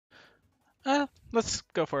Let's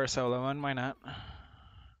go for a solo one. Why not?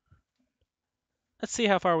 Let's see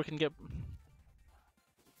how far we can get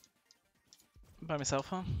by myself,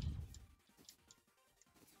 huh?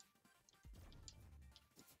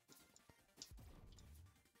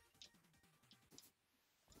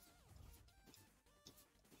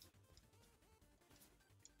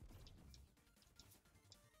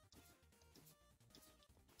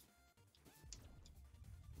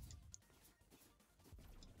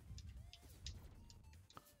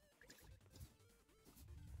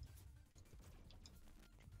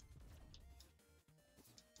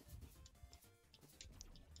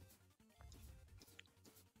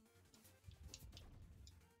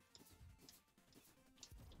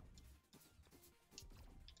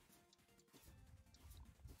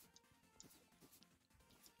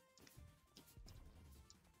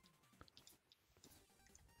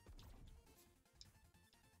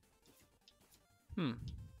 Hmm.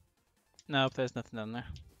 Nope, there's nothing down there.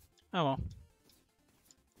 Oh well.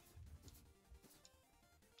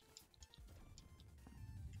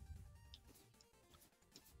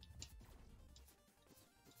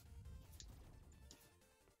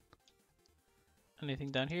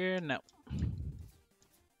 Anything down here? No.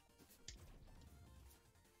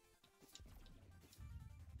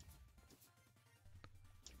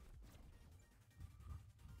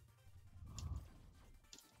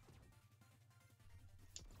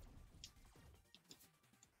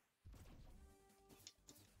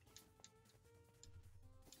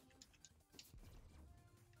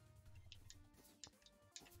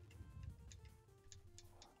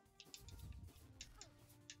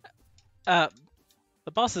 Uh,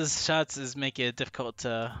 the boss's shots is make it difficult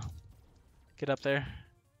to get up there.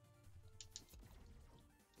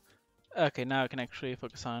 Okay, now I can actually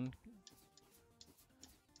focus on.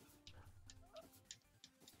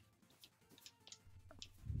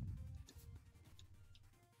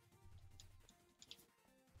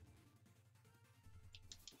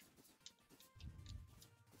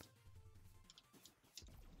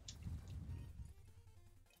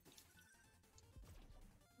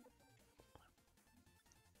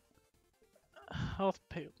 Health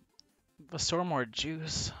pay. Restore more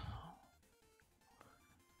juice.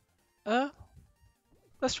 Uh,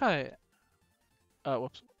 let's try it.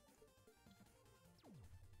 Whoops.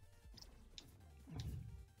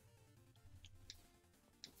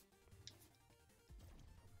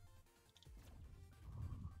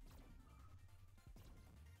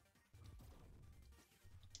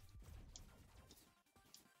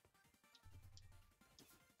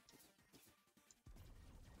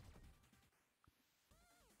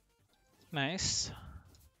 Nice.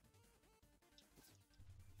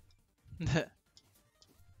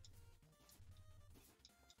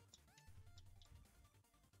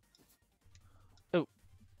 Oh,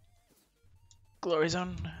 glory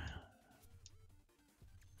zone.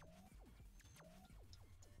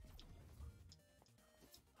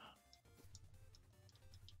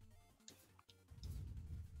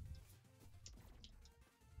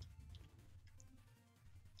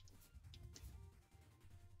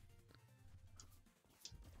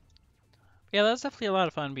 Yeah, that was definitely a lot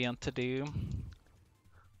of fun being able to do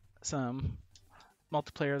some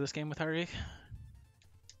multiplayer of this game with Harvey.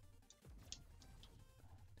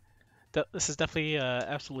 This is definitely an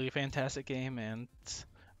absolutely fantastic game, and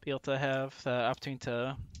be able to have the opportunity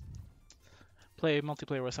to play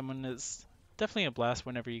multiplayer with someone is definitely a blast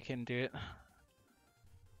whenever you can do it.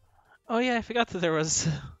 Oh yeah, I forgot that there was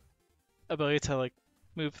ability to like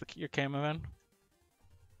move your cameraman.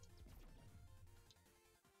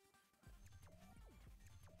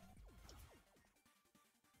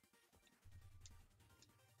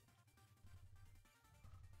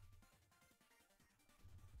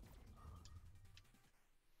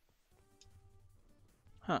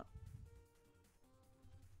 Huh.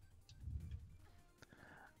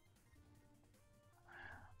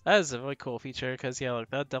 That is a really cool feature because yeah, like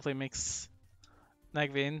that definitely makes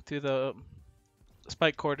navigating through the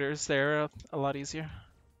spike corridors there a lot easier.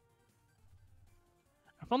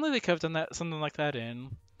 If only they could have done that something like that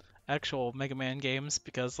in actual Mega Man games,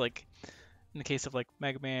 because like in the case of like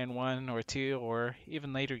Mega Man 1 or 2 or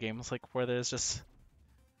even later games like where there's just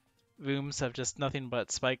rooms have just nothing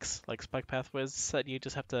but spikes, like spike pathways that you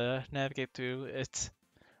just have to navigate through, it's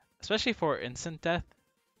especially for instant death,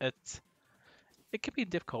 it's it can be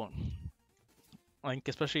difficult. Like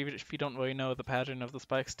especially if you don't really know the pattern of the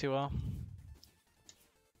spikes too well.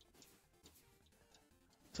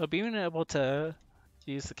 So being able to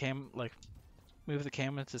use the like move the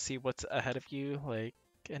camera to see what's ahead of you, like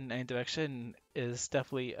in any direction, is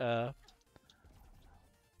definitely a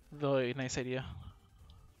really nice idea.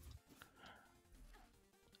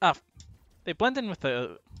 Ah, they blend in with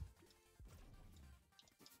the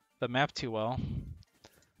map too well.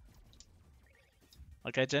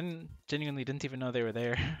 Like I genuinely didn't even know they were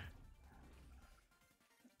there.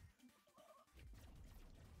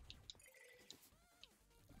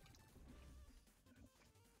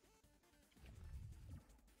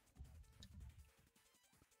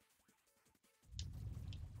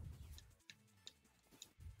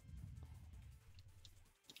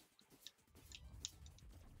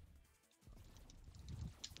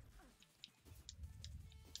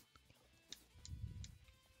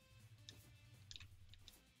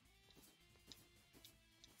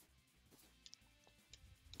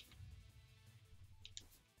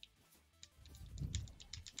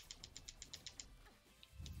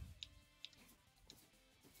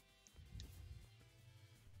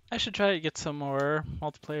 I should try to get some more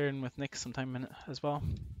multiplayer in with Nick sometime as well.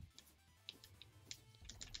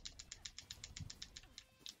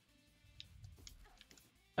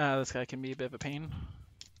 This guy can be a bit of a pain.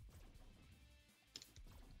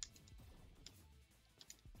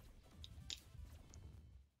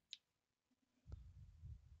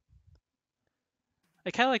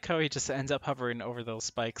 I kind of like how he just ends up hovering over those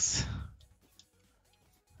spikes.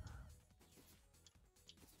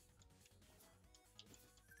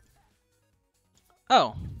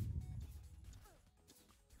 Oh.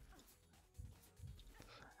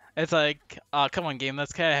 It's like, oh, come on, game.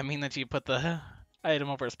 That's kind of mean that you put the item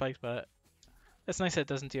over a spike, but it's nice that it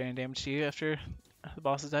doesn't do any damage to you after the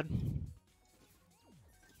boss is dead.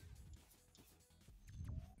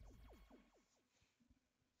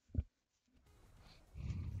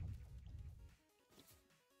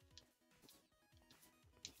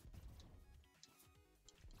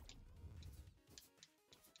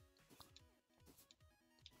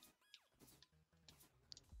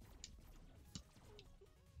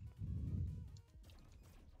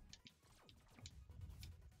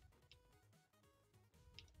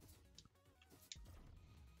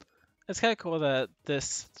 It's kind of cool that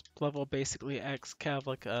this level basically acts kind of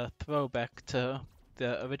like a throwback to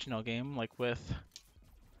the original game, like with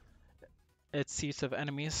its use of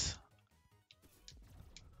enemies.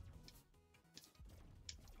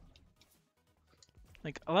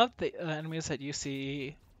 Like a lot of the enemies that you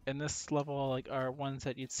see in this level like are ones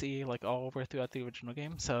that you'd see like all over throughout the original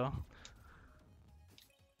game. So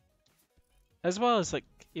as well as like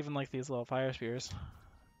even like these little fire spheres.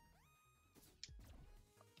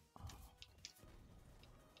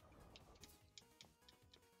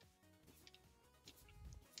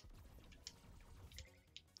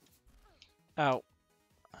 Ow.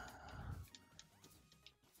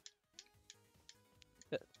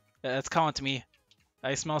 It's calling to me.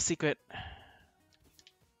 I smell a secret.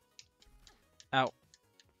 Ow.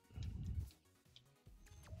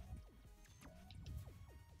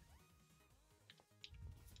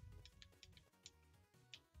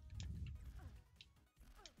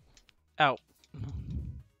 Ow.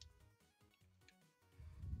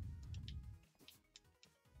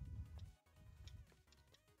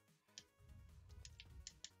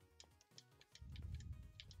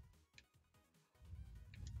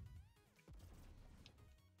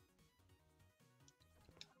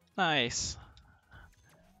 Nice.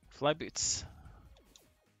 Fly boots.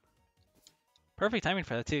 Perfect timing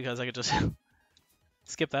for that too, because I could just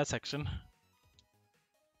skip that section.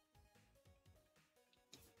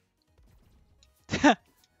 Yeah,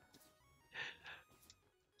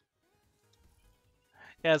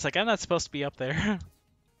 it's like I'm not supposed to be up there.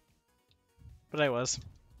 But I was.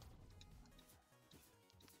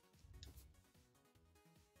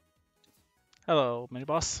 Hello, mini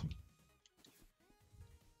boss.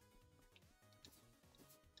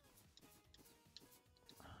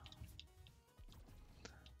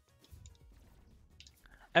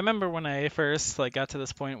 I remember when I first like got to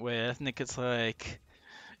this point with Nick, it's like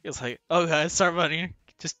oh guys, start running.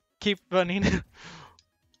 Just keep running.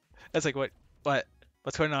 It's like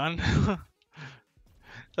what's going on?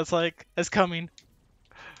 It's like it's coming.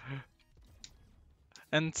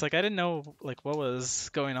 And it's like I didn't know like what was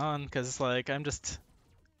going on because like I'm just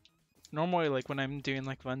normally like when I'm doing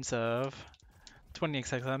like runs of 20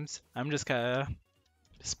 XXMs, I'm just kind of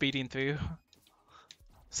speeding through.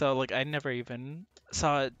 So like I never even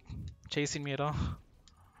saw it chasing me at all.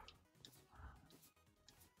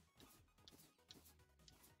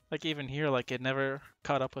 Like even here, like it never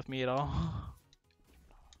caught up with me at all.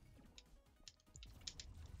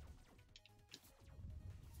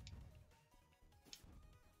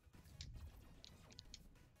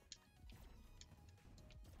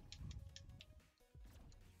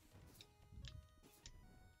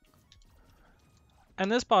 And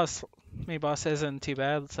this boss, mini boss isn't too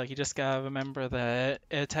bad. It's like you just gotta remember that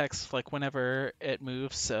it attacks like whenever it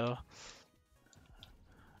moves, so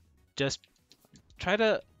just try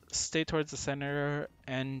to stay towards the center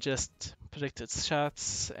and just predict its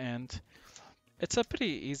shots, and it's a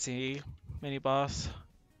pretty easy mini boss.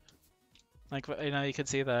 Like, you can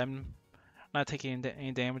see that I'm not taking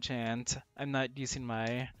any damage and I'm not using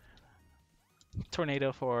my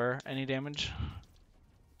tornado for any damage.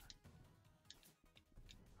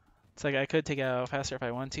 It's like I could take it out faster if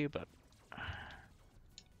I want to, but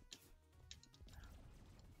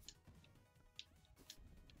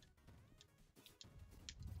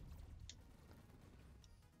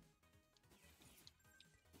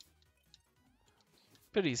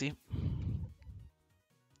easy.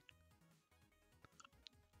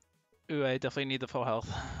 Ooh, I definitely need the full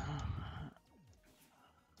health.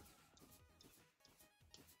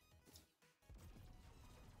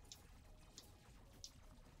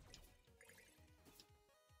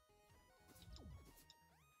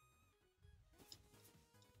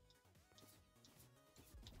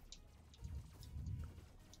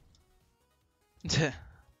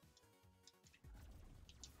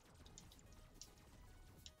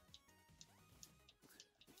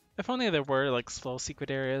 If only there were like slow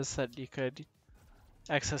secret areas that you could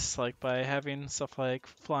access like by having stuff like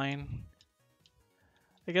flying.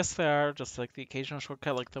 I guess there are just like the occasional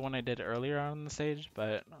shortcut like the one I did earlier on the stage,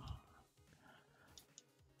 but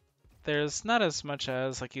there's not as much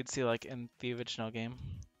as like you'd see like in the original game.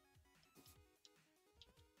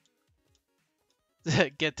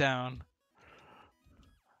 Get down.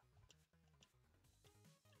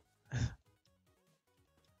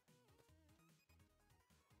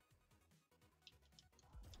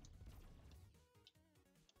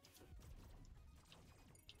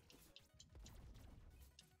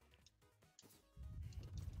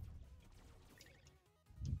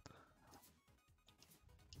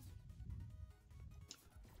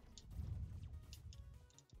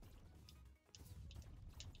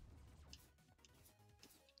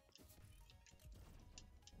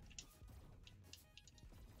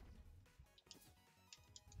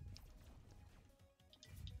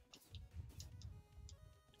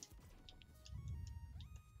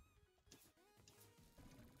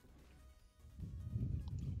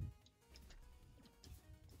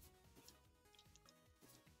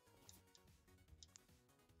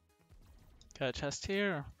 Got a chest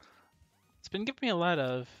here. It's been giving me a lot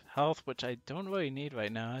of health, which I don't really need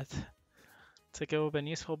right now. It's like it would have been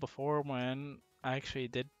useful before when I actually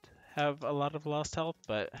did have a lot of lost health,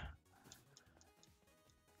 but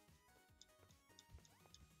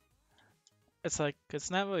it's like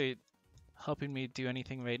it's not really helping me do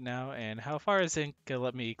anything right now. And how far is it gonna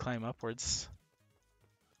let me climb upwards?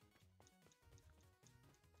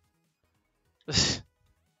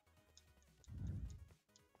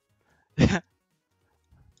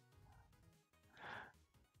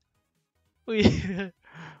 We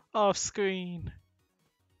off screen.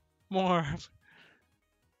 More.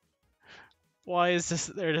 Why is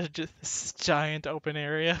there just this giant open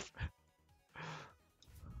area?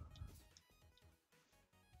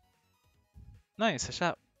 Nice, a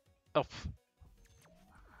shot. Oh,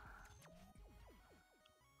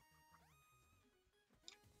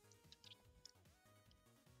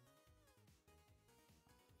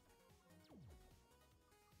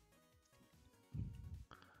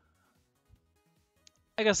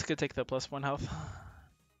 I guess I could take the +1 health.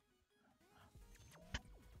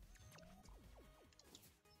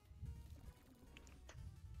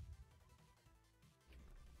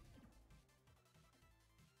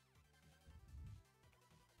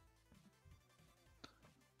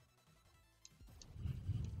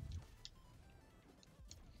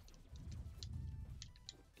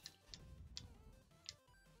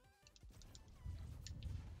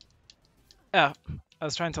 Yeah, I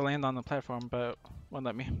was trying to land on the platform, but wouldn't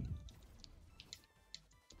let me.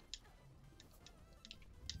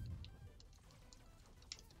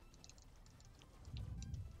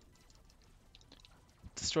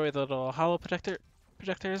 Destroy the little hollow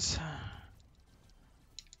projectors.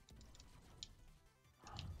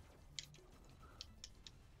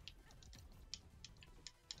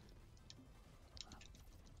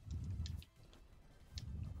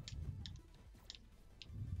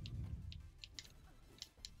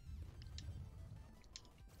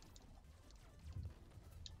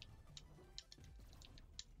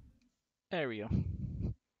 There we go.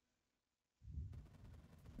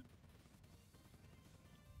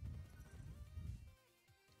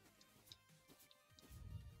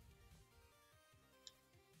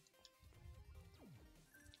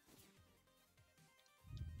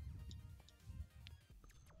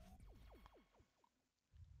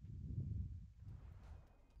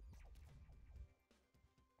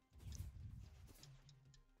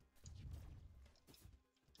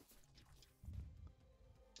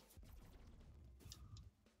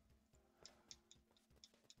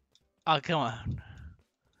 Oh, come on.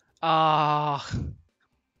 Ah,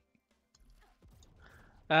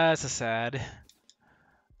 that's a sad.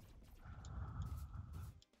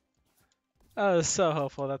 I was so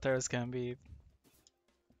hopeful that there was gonna be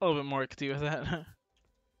a little bit more I could do with that.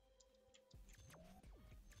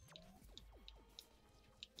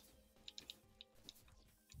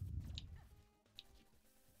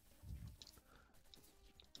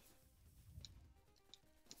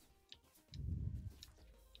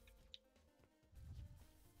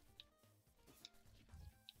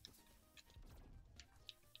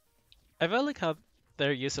 I really like how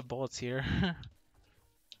their use of bullets here.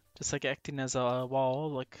 Just like acting as a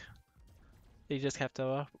wall, like you just have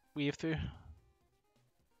to weave through.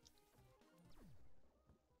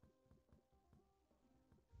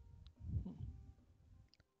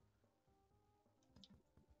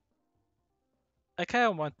 I kind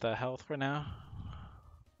of want the health for now.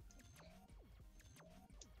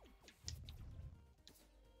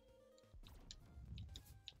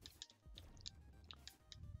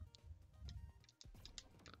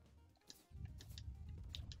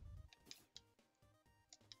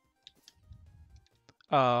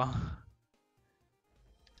 Oh.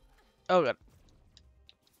 Oh god.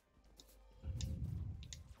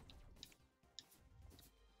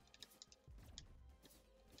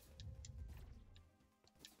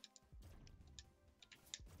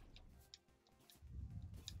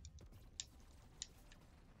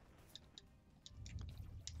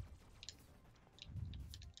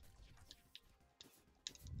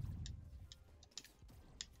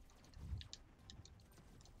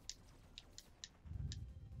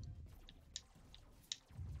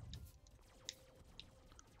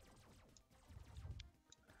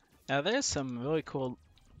 Now there's some really cool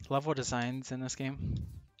level designs in this game.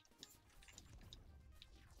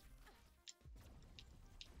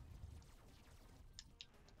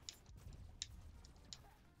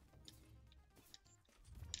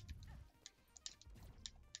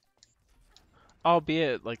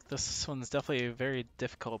 Albeit, like, this one's definitely very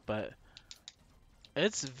difficult, but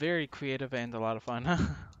it's very creative and a lot of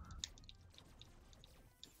fun.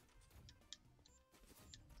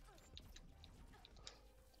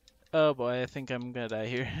 Oh boy, I think I'm gonna die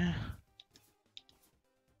here.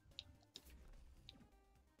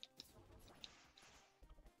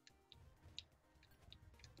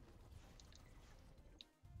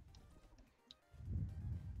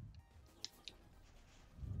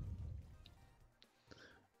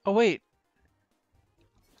 Oh wait,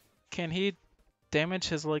 can he damage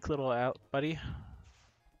his like little out buddy?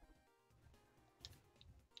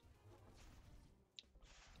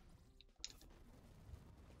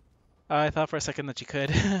 I thought for a second that you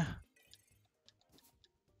could.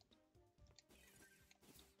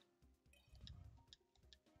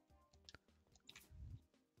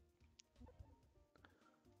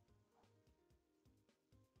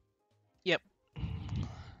 Yep.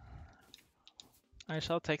 I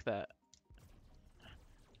shall take that.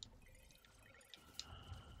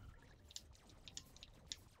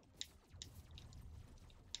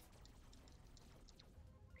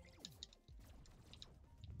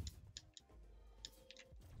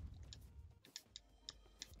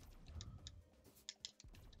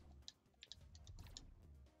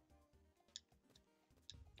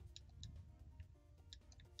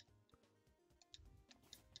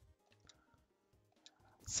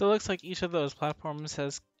 So it looks like each of those platforms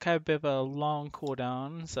has kind of a bit of a long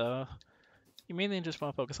cooldown, so you mainly just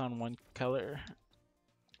want to focus on one color.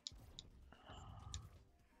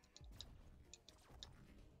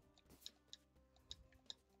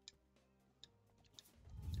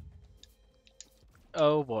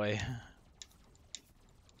 Oh boy.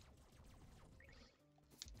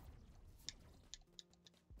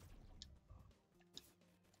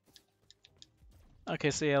 Okay,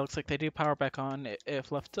 so yeah, looks like they do power back on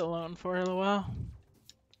if left alone for a little while.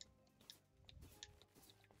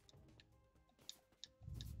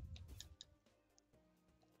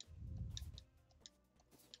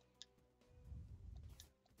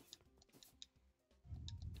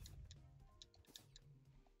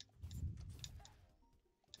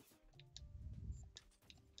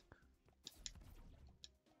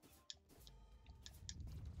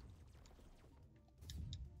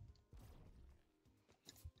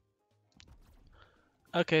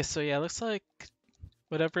 Okay, so yeah, looks like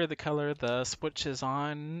whatever the color the switch is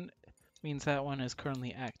on means that one is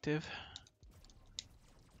currently active.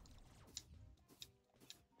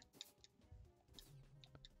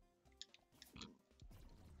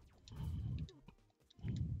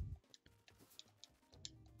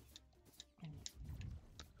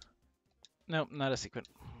 Nope, not a secret.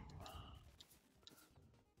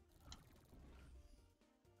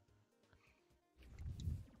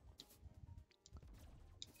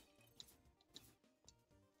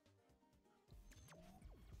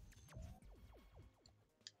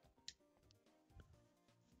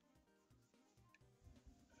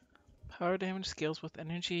 Power damage scales with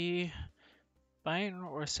energy. Buying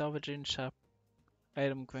or salvaging shop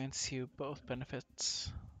item grants you both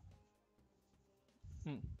benefits.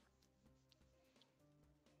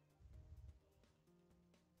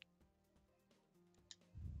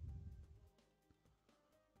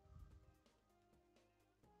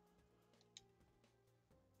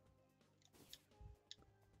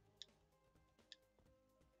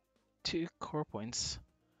 2 core points.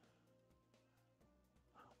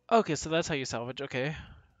 Okay, so that's how you salvage, okay.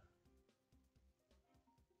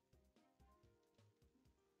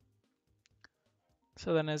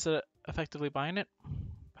 So then is it effectively buying it?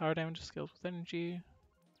 Power damage scales with energy.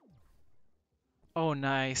 Oh,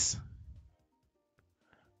 nice.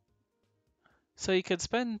 So you could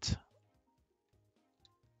spend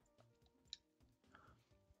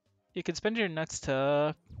your nuts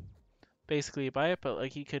to basically buy it, but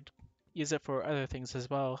like you could use it for other things as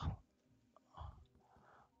well.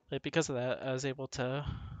 Like because of that, I was able to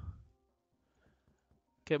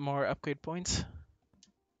get more upgrade points.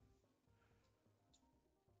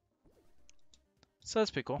 So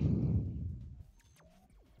that's pretty cool.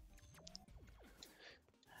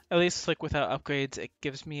 At least like without upgrades, it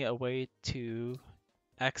gives me a way to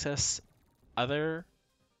access other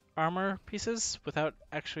armor pieces without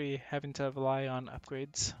actually having to rely on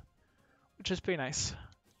upgrades, which is pretty nice.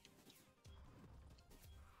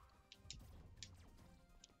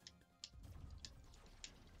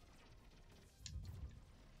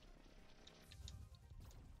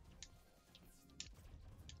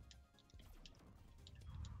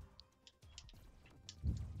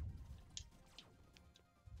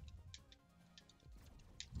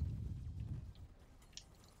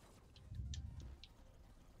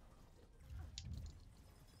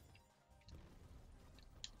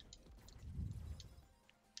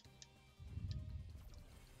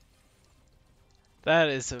 That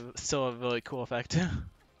is still a really cool effect.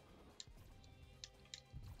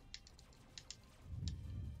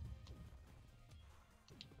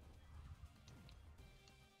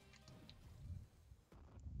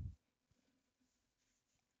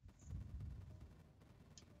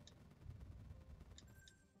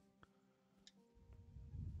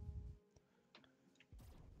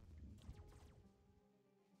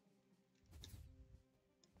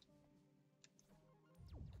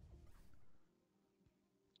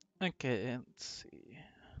 Okay, let's see.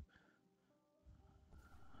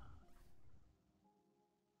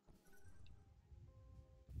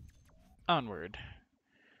 Onward.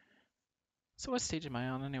 So what stage am I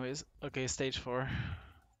on anyways? Okay, stage 4.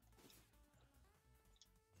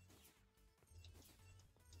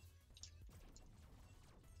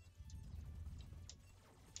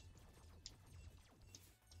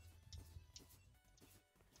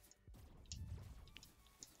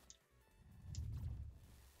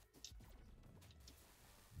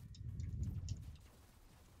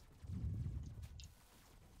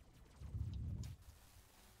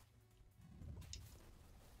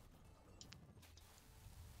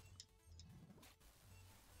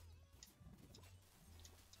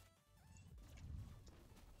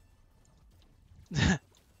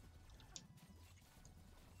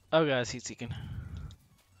 Oh god, heat seeking.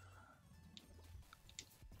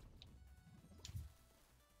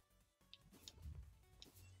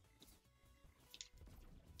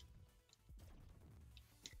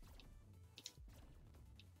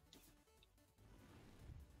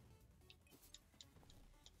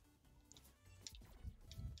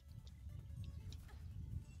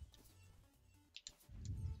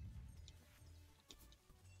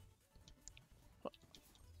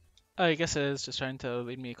 I guess it is just trying to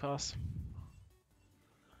lead me across.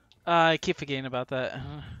 I keep forgetting about that.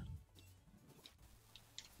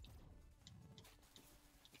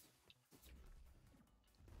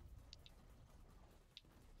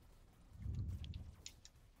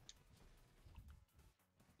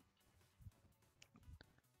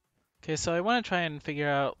 Okay, so I want to try and figure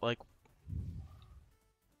out like.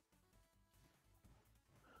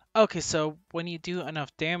 Okay, so when you do enough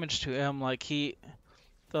damage to him, like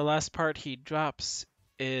the last part he drops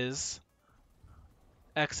is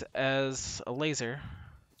X as a laser.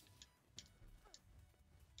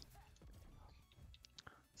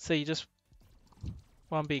 So you just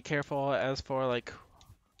want to be careful as for like.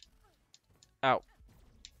 Ow.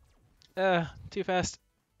 Too fast.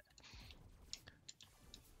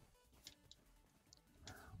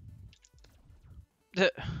 Where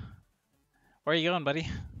are you going, buddy?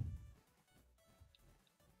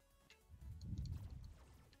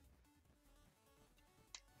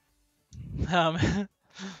 Um.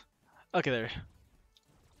 Okay, there.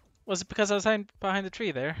 Was it because I was hiding behind the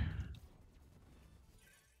tree there?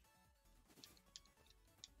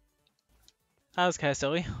 That was kind of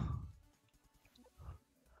silly.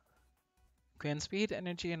 Grand speed,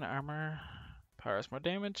 energy, and armor. Powers more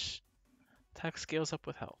damage. Attack scales up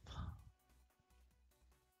with health.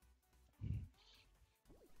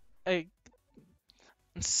 I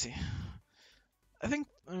let's see. I think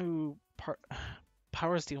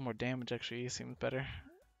powers deal more damage actually seems better.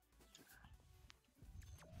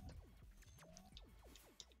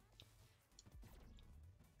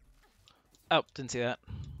 Oh, didn't see that.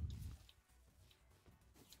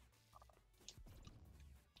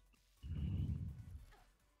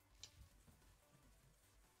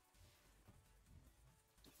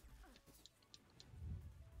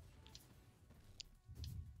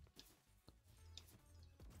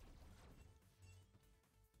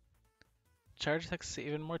 Charge attacks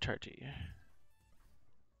even more chargy.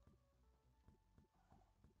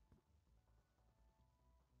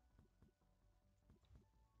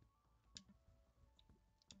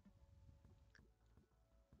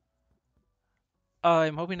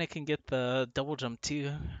 I'm hoping I can get the double jump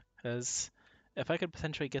too, because if I could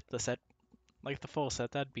potentially get the set, like the full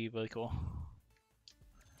set, that'd be really cool.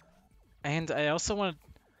 And I also want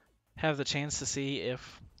to have the chance to see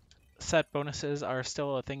if set bonuses are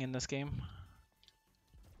still a thing in this game.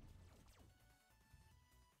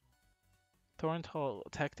 Thorntal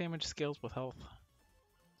attack damage scales with health.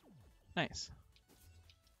 Nice.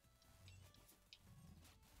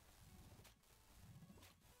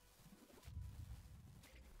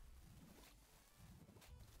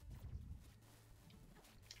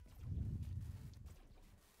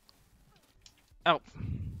 Oh.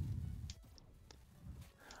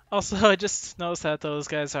 Also, I just noticed that those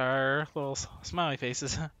guys are little smiley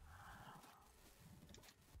faces.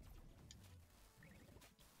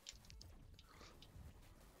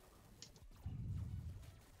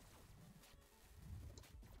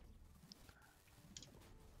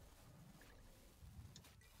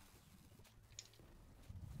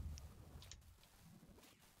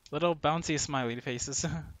 Little bouncy smiley faces.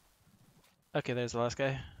 Okay, there's the last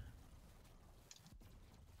guy.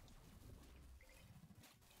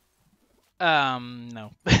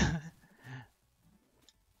 No.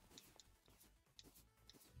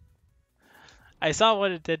 I saw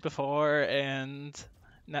what it did before, and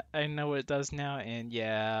I know what it does now, and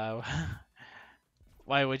yeah,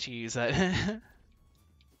 why would you use that?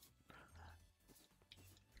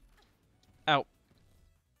 Oh,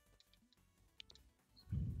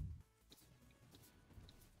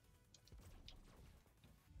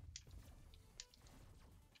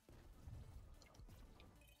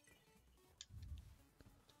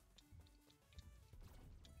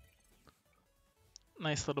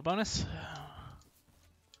 nice little bonus.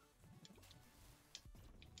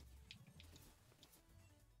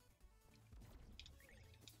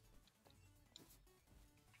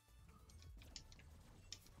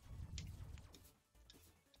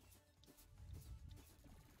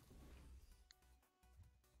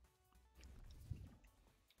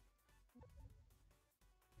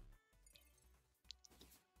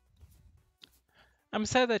 I'm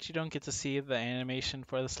sad that you don't get to see the animation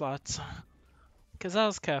for the slots, because that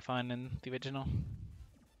was kind of fun in the original.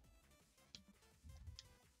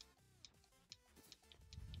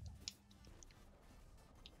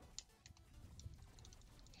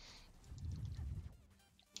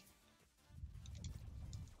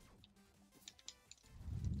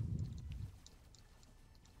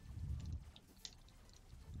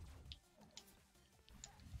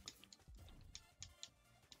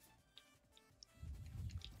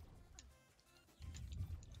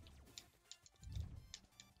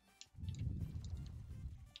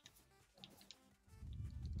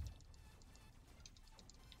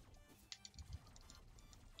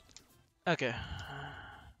 Okay.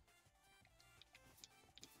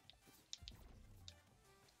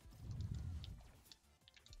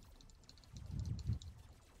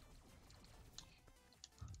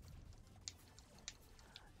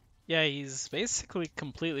 Yeah, he's basically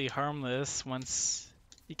completely harmless once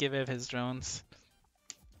you give him his drones.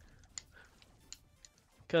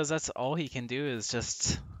 Because that's all he can do is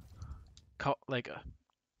just call, like,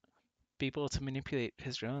 people to manipulate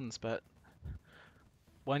his drones, but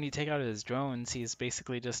when you take out his drones, he's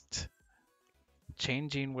basically just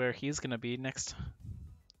changing where he's gonna be next.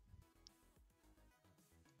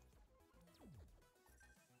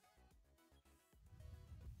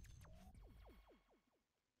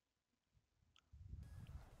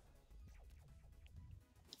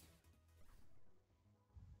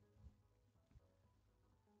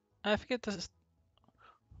 I forget this,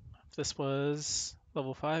 if this was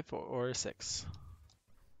level 5 or 6.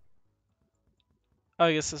 Oh,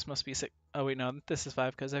 I guess this must be 6. Oh wait, no, this is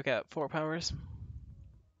 5 because I've got 4 powers.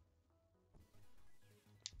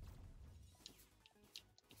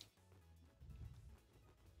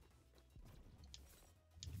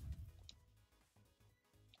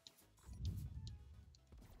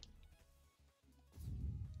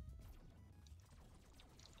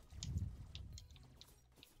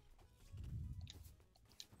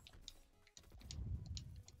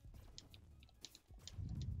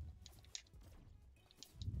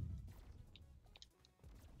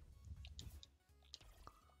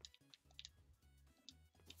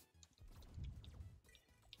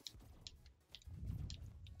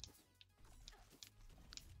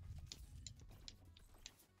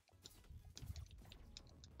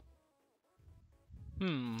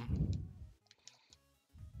 Hmm.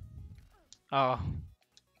 Oh.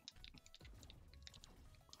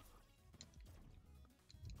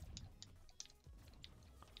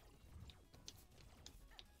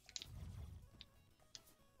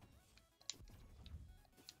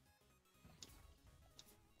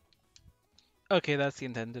 Okay, that's the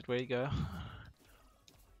intended way to go.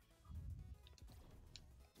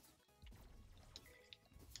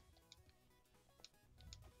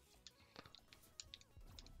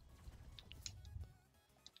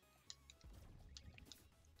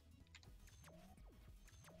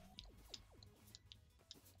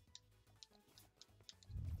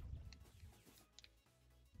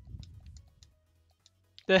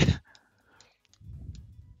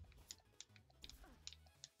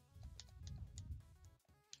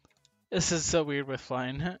 This is so weird with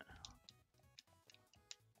flying.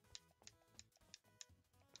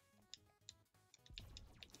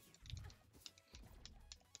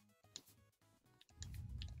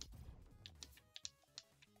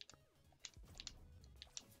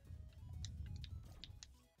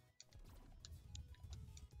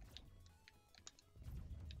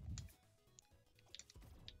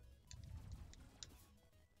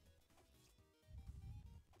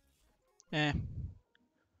 Eh.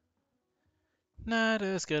 Not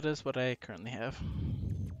as good as what I currently have.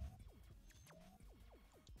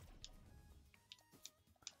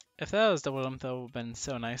 If that was double jump, that would have been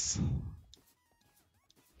so nice.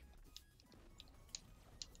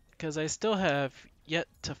 Because I still have yet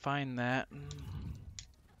to find that.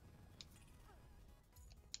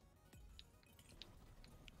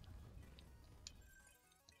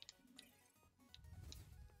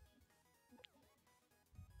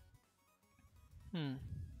 Hmm.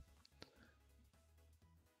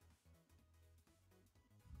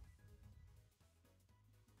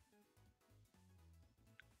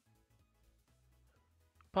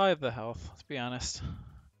 Probably the health, let's be honest.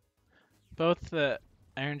 Both the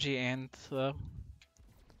energy and the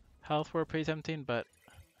health were pretty tempting, but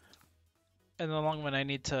in the long run I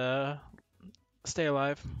need to stay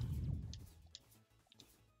alive.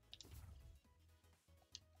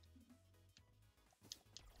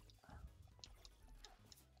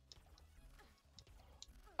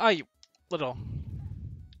 Ah, you little.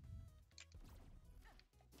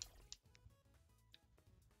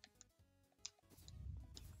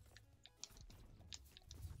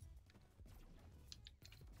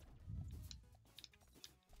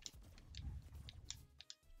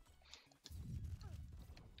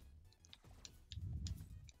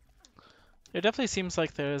 It definitely seems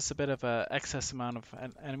like there's a bit of a excess amount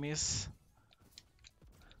of enemies.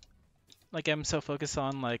 Like I'm so focused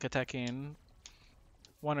on like attacking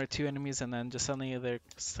 1 or 2 enemies and then just suddenly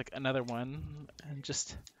there's like another one and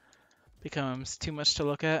just becomes too much to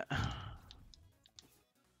look at.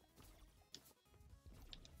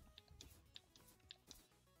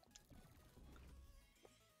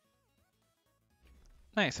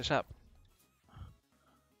 Nice, a shop.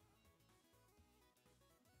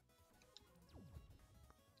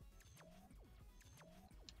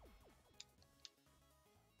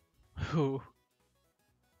 Ooh.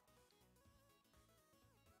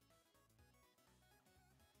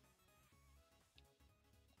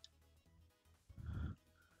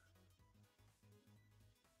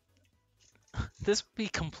 This would be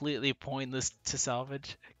completely pointless to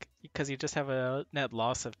salvage because you just have a net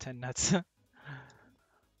loss of 10 nets.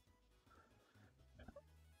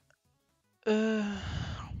 uh,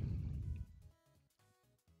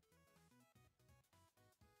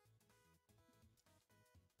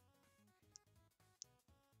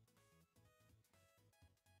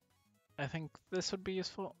 I think this would be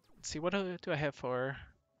useful. Let's see, what do I have for?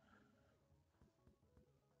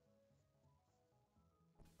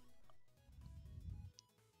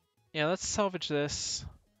 Yeah, let's salvage this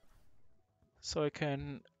so I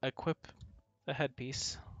can equip the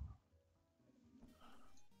headpiece.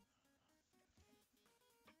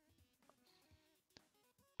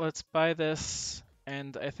 let's buy this,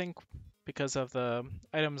 and I think because of the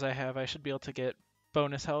items I have, I should be able to get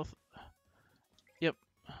bonus health. Yep.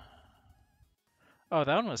 Oh,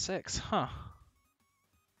 that one was 6, huh?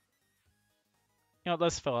 You know,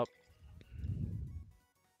 let's fill up.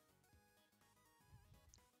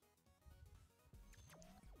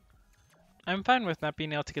 I'm fine with not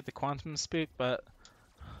being able to get the quantum spook, but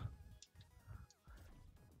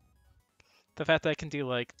the fact that I can do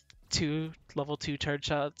like 2 level 2 charge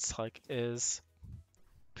shots like is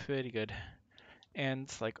pretty good.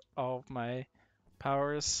 And like all of my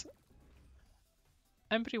powers,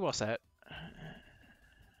 I'm pretty well set.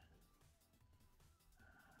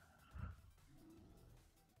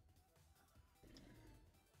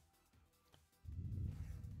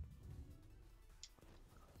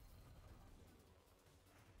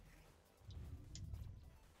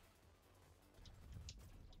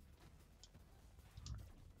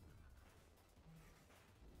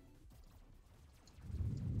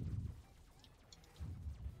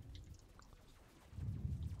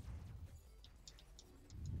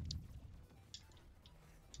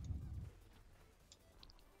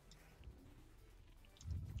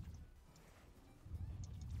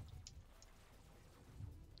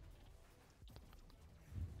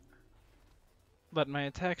 Let my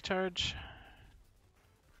attack charge.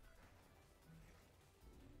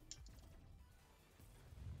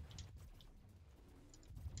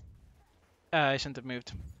 I shouldn't have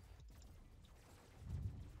moved.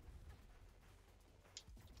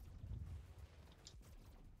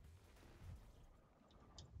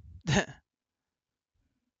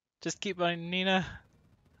 Just keep my Nina.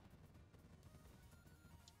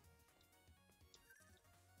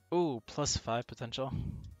 Ooh, +5 potential.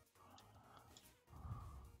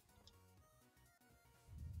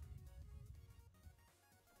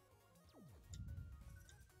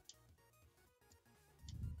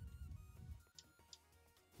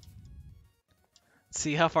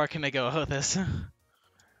 See how far can I go with this?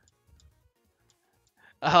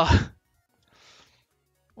 Oh.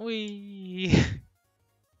 Wee.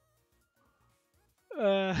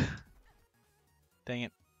 Dang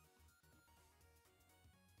it.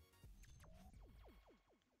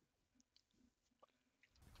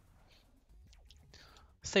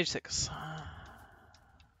 Stage 6.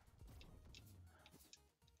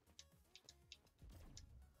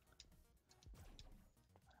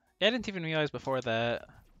 Yeah, I didn't even realize before that.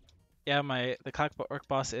 Yeah, the clockwork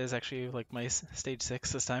boss is actually like my stage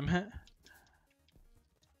 6 this time.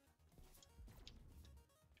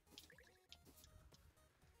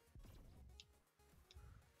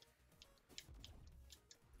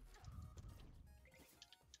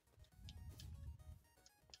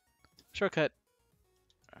 Shortcut.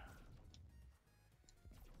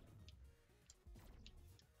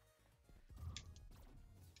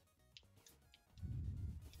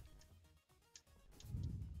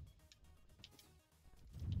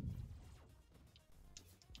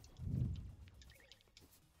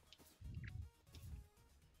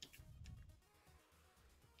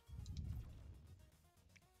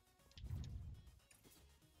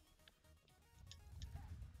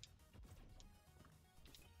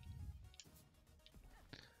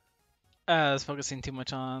 I was focusing too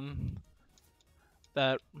much on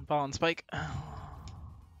that ball and spike.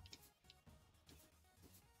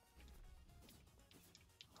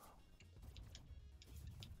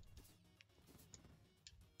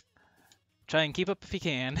 Try and keep up if you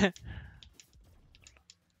can.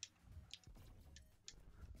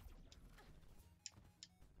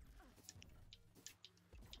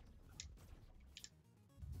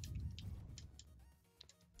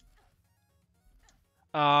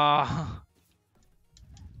 Ah.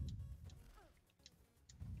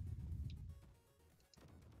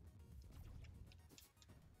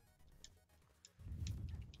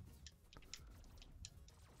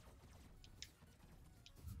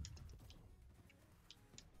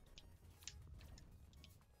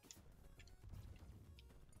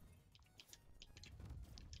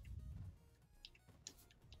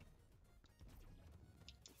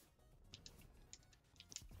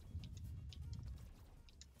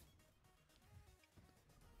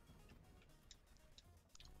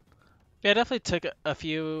 Yeah, it definitely took a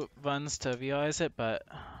few runs to realize it, but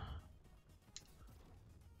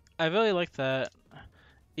I really like that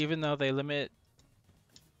even though they limit,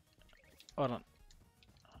 hold on,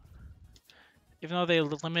 even though they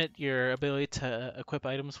limit your ability to equip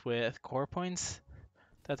items with core points,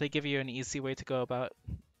 that they give you an easy way to go about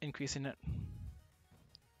increasing it.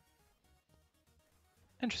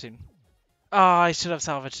 Interesting. Oh, I should have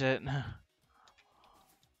salvaged it.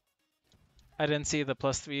 I didn't see the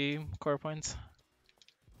 +3 core points.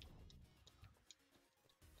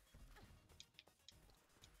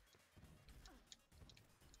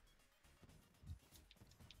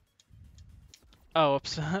 Oh,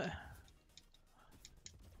 oops.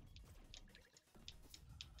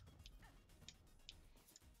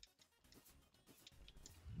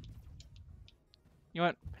 You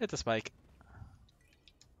want hit the spike.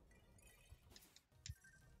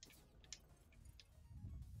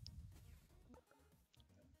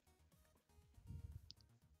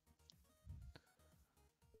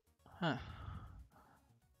 Huh.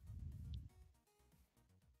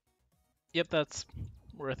 Yep, that's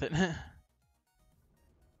worth it.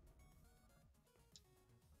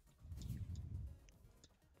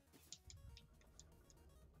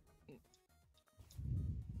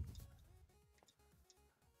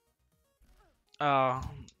 Oh.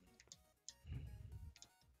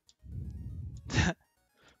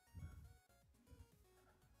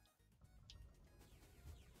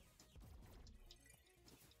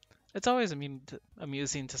 It's always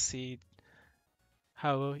amusing to see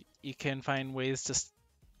how you can find ways to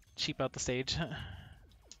cheap out the stage.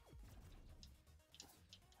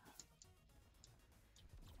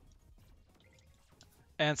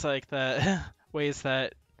 And it's like the ways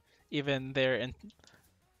that even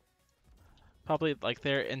probably like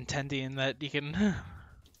they're intending that you can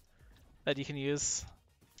that you can use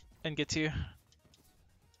and get to.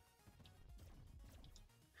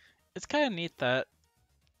 It's kind of neat that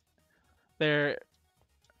they're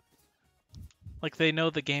like they know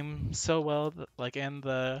the game so well, like and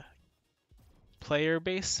the player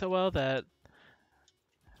base so well that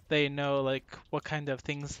they know like what kind of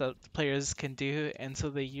things that players can do, and so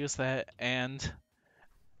they use that and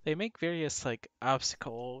they make various like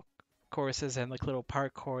obstacle courses and like little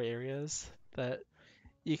parkour areas that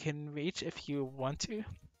you can reach if you want to,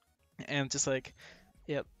 and just like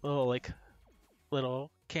yeah,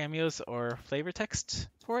 little cameos or flavor text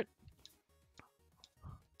for it.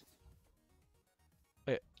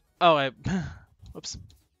 Wait, oh I, whoops,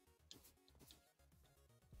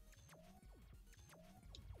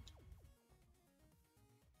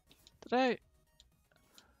 did I?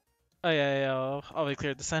 Oh yeah, I'll be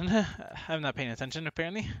cleared this end. I'm not paying attention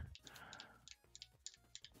apparently.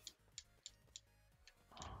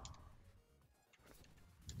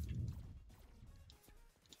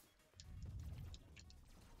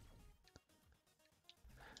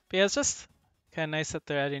 But yeah, it's just kind of nice that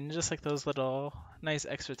they're adding just like those little nice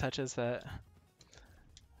extra touches that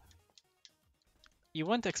you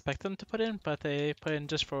wouldn't expect them to put in, but they put in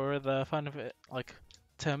just for the fun of it, like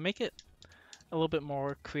to make it a little bit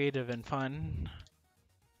more creative and fun.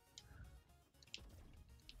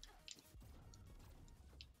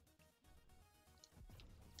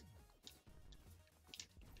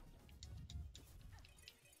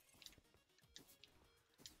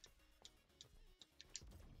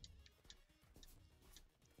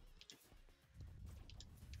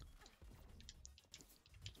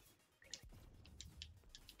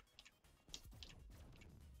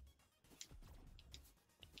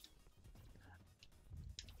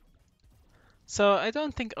 So I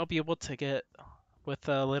don't think I'll be able to get, with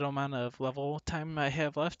the little amount of level time I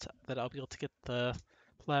have left, that I'll be able to get the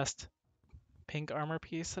last pink armor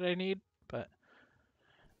piece that I need, but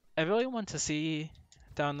I really want to see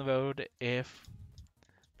down the road if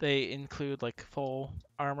they include like full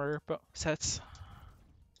armor sets.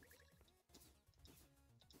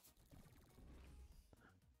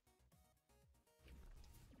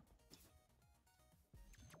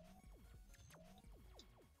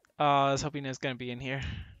 I was hoping it was going to be in here.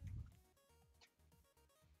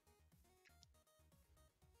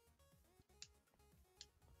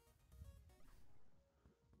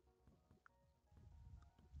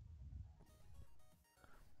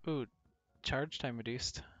 Ooh, charge time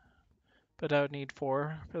reduced. But I would need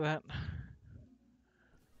 4 for that.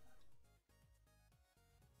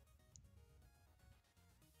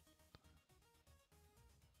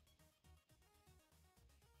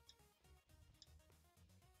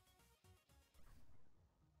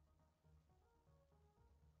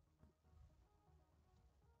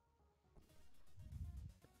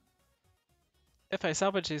 If I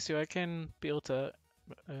salvage these two, I can be able to...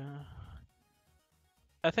 Uh,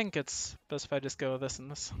 I think it's best if I just go this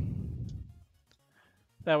and this.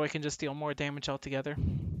 That way I can just deal more damage altogether.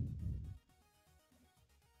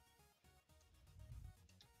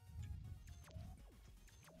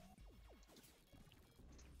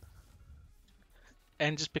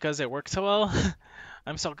 And just because it works so well,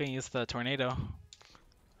 I'm still going to use the tornado.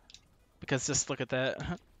 Because just look at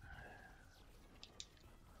that.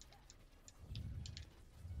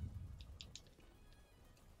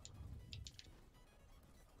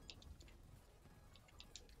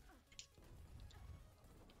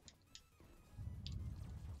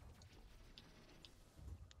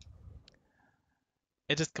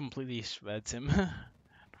 it just completely shreds him.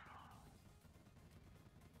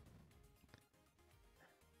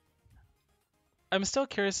 I'm still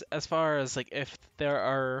curious as far as like if there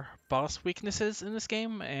are boss weaknesses in this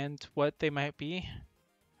game and what they might be,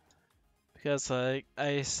 because the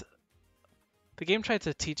game tried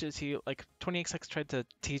to teach it to you, like 20XX tried to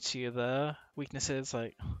teach you the weaknesses,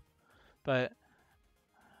 like, but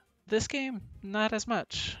this game not as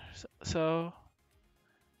much. So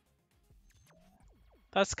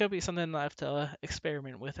that's gonna be something I have to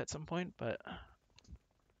experiment with at some point. But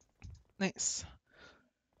nice,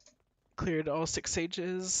 cleared all 6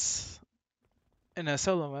 stages in a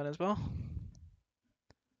solo mode as well.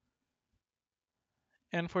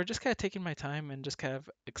 And for just kind of taking my time and just kind of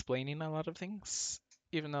explaining a lot of things,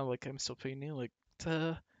 even though like I'm still pretty new, like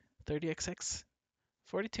to 30XX,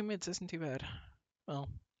 42 minutes isn't too bad. Well,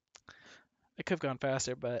 I could have gone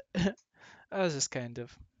faster, but I was just kind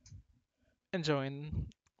of enjoying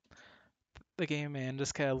the game and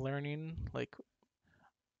just kind of learning like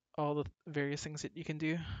all the various things that you can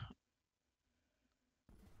do.